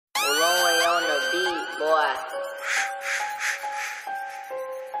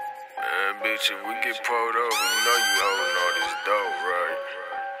Bitch, if we get pulled over, you know you holding all this dope, right?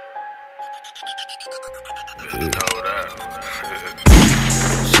 Bitch, hold out.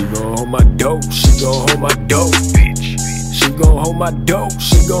 She gon' hold my dope, she gon' hold my dope, bitch. She gon' hold my dope,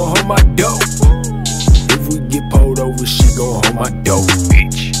 she gon' hold my dope. If we get pulled over, she gon' hold my dope,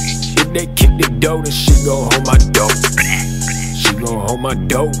 bitch. If they kick the door, then she gon' hold my dope. She gon' hold my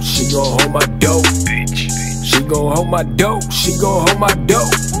dope, she gon' hold my dope, bitch. She gon' hold my dope, she gon' hold my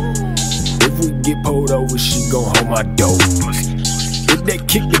dope. If we get pulled over, she gon' hold my dope. If they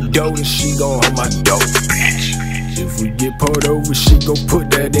kick the door, then she gon' hold my dope. If we get pulled over, she gon' put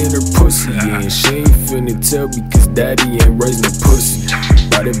that in her pussy. And she ain't finna tell me cause daddy ain't raising a pussy.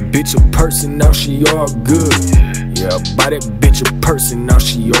 Buy that bitch a person, now she all good. Yeah, buy that bitch a person, now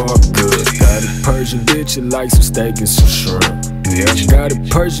she all good. Got a Persian bitch that likes some steak and some shrimp. Yeah, got a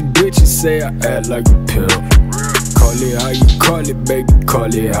Persian bitch that say I act like a pimp. Call it how you call it, baby,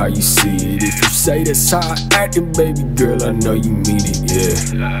 call it how you see it. If you say that's how I actin', baby girl, I know you mean it,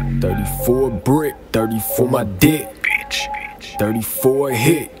 yeah. 34 brick, 34 my dick, 34 a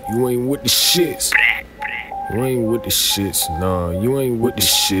hit, you ain't with the shits. You ain't with the shits, nah, you ain't with the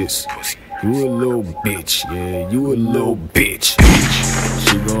shits. You a little bitch, yeah, you a little bitch.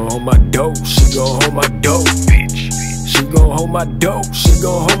 She gon' hold my dope, she gon' hold my dope, bitch. She gon' hold my dope, she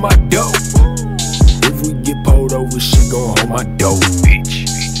gon' hold my dope. If we get pulled over, she gon' hold my dope, bitch.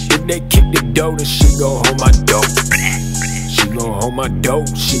 If they kick the door, then she gon' hold my dope. She gon' hold my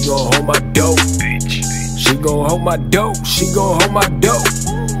dope, she gon' hold my dope, bitch. She gon' hold my dope, she gon' hold my dope.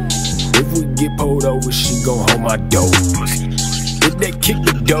 If we get pulled over, she gon' hold my dope. If they kick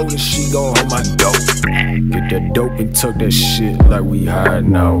the door, then she gon' hold my dope. Get that dope and tuck that shit like we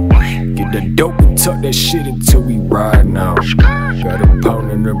hiding out. Get that dope and tuck that shit until we riding out. Got a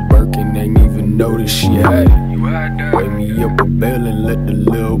pound in her Birkin, ain't even notice she had it. Wake me up a bell and let the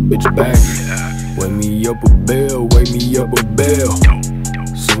little bitch back it. Wake me up a bell, wake me up a bell.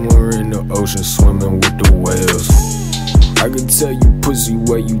 Somewhere in the ocean swimming with the whales. I can tell you pussy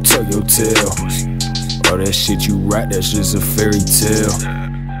where you tuck your tail. All that shit you write, that's just a fairy tale.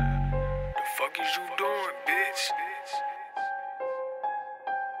 The fuck is you doing, bitch?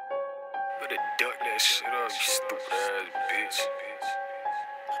 Better duck that shit up, you stupid ass bitch.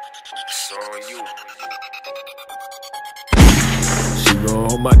 It's on you. She gon'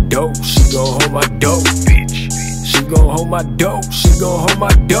 hold my dope, she gon' hold my dope, bitch. She gon' hold my dope, she gon' hold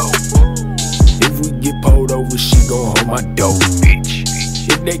my dope. If we get pulled over, she gon' hold my dope, bitch.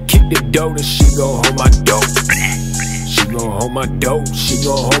 If they kick the door, then she gon' hold my dope. She gon' hold my dope, she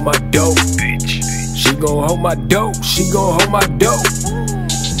gon' hold my dope, bitch. She gon' hold my dope, she gon' hold my dope.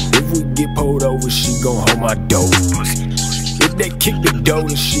 If we get pulled over, she gon' hold my dope. If they kick the door,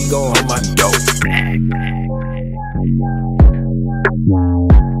 then she gon' hold my dope.